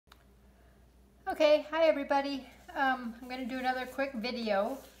Okay, hi everybody. I'm going to do another quick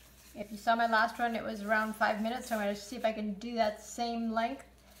video. If you saw my last one, it was around 5 minutes, so I'm going to see if I can do that same length.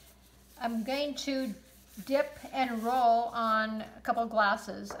 I'm going to dip and roll on a couple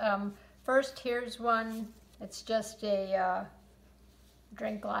glasses. First, here's one. It's just a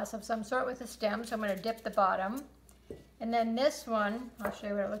drink glass of some sort with a stem, so I'm going to dip the bottom. And then this one, I'll show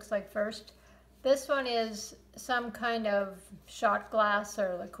you what it looks like first. This one is some kind of shot glass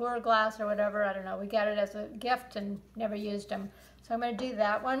or liqueur glass or whatever. I don't know. We got it as a gift and never used them. So I'm going to do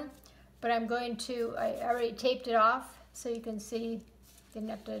that one. But I'm going to, I already taped it off so you can see. Didn't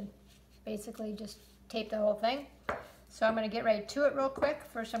have to basically just tape the whole thing. So I'm going to get right to it real quick.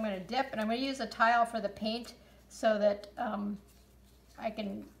 First I'm going to dip, and I'm going to use a tile for the paint so that I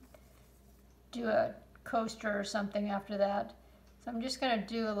can do a coaster or something after that. So I'm just going to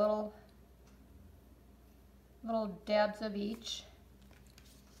do a little dabs of each,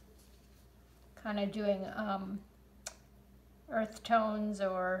 kind of doing earth tones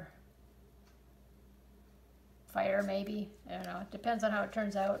or fire maybe. I don't know, it depends on how it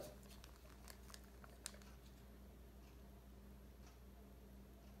turns out.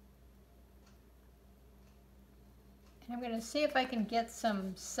 And I'm going to see if I can get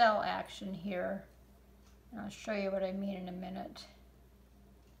some cell action here. And I'll show you what I mean in a minute.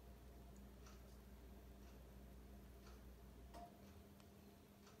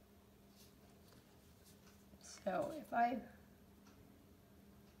 So if I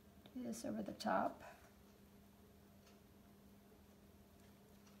do this over the top,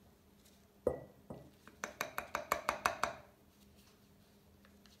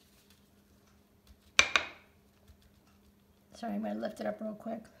 sorry, I'm going to lift it up real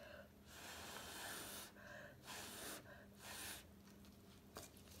quick.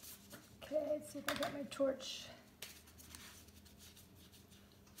 Okay, let's see if I got my torch.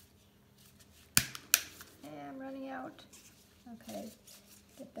 I'm running out. Okay,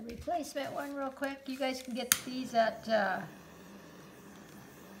 get the replacement one real quick. You guys can get these at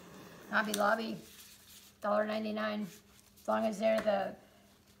Hobby Lobby, $1.99. As long as they're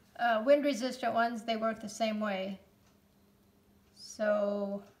the wind resistant ones, they work the same way.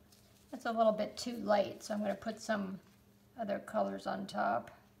 So that's a little bit too light, so I'm going to put some other colors on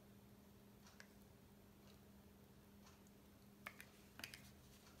top.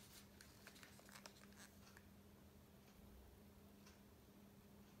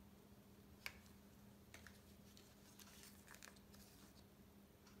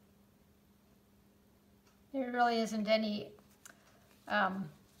 There really isn't any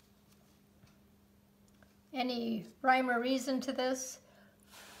rhyme or reason to this.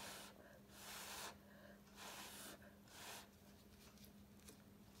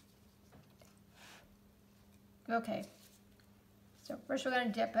 Okay, so first we're going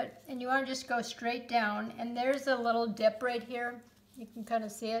to dip it, and you want to just go straight down, and there's a little dip right here. You can kind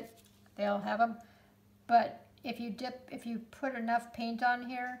of see it. They all have them. But if you put enough paint on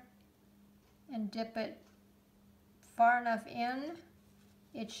here and dip it far enough in,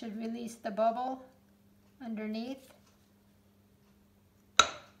 it should release the bubble underneath.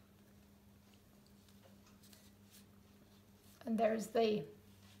 And there's the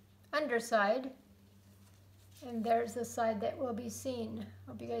underside, and there's the side that will be seen.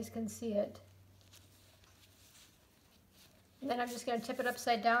 Hope you guys can see it. And then I'm just going to tip it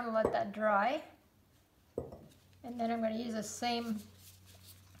upside down and let that dry. And then I'm going to use the same,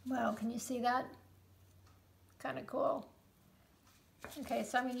 wow, can you see that? Kind of cool. Okay,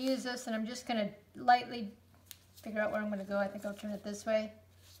 so I'm going to use this, and I'm just going to lightly figure out where I'm going to go. I think I'll turn it this way.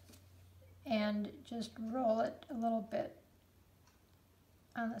 And just roll it a little bit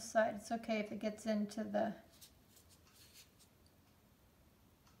on the side. It's okay if it gets into the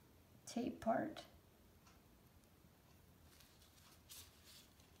tape part.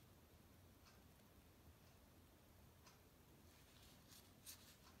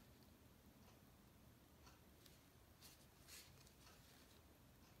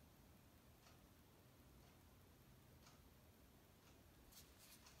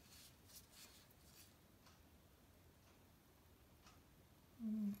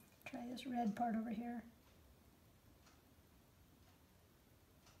 Try this red part over here.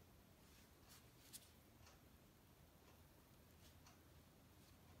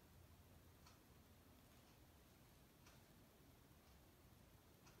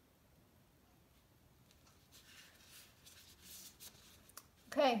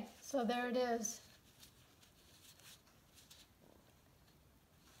 Okay, so there it is.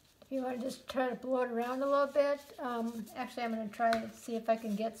 You want to just try to blow it around a little bit. Actually, I'm going to try to see if I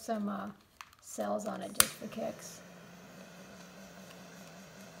can get some cells on it just for kicks.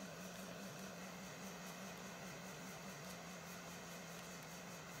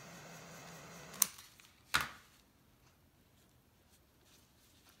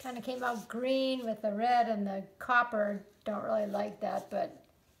 Kind of came out green with the red and the copper. Don't really like that, but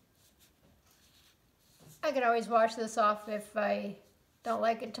I can always wash this off if I don't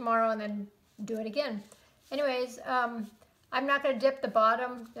like it tomorrow and then do it again. Anyways, I'm not going to dip the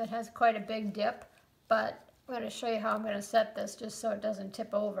bottom. It has quite a big dip, but I'm going to show you how I'm going to set this just so it doesn't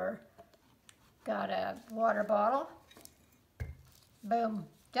tip over. Got a water bottle. Boom.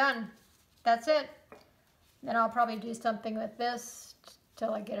 Done. That's it. Then I'll probably do something with this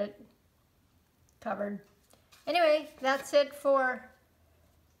till I get it covered. Anyway, that's it for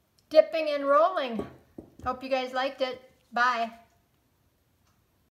dipping and rolling. Hope you guys liked it. Bye.